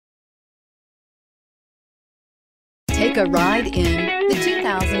Take a ride in the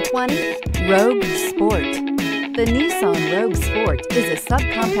 2020 Rogue Sport. The Nissan Rogue Sport is a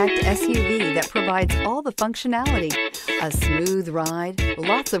subcompact SUV that provides all the functionality. A smooth ride,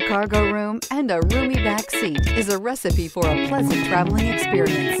 lots of cargo room, and a roomy back seat is a recipe for a pleasant traveling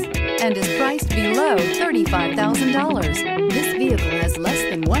experience and is priced below $35,000. This vehicle has less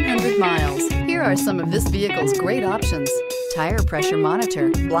than 100 miles. Here are some of this vehicle's great options: tire pressure monitor,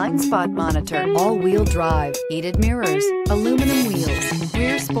 blind spot monitor, all-wheel drive, heated mirrors, aluminum wheels,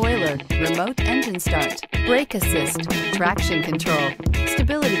 rear spoiler, remote engine start, brake assist, traction control,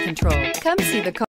 stability control. Come see the car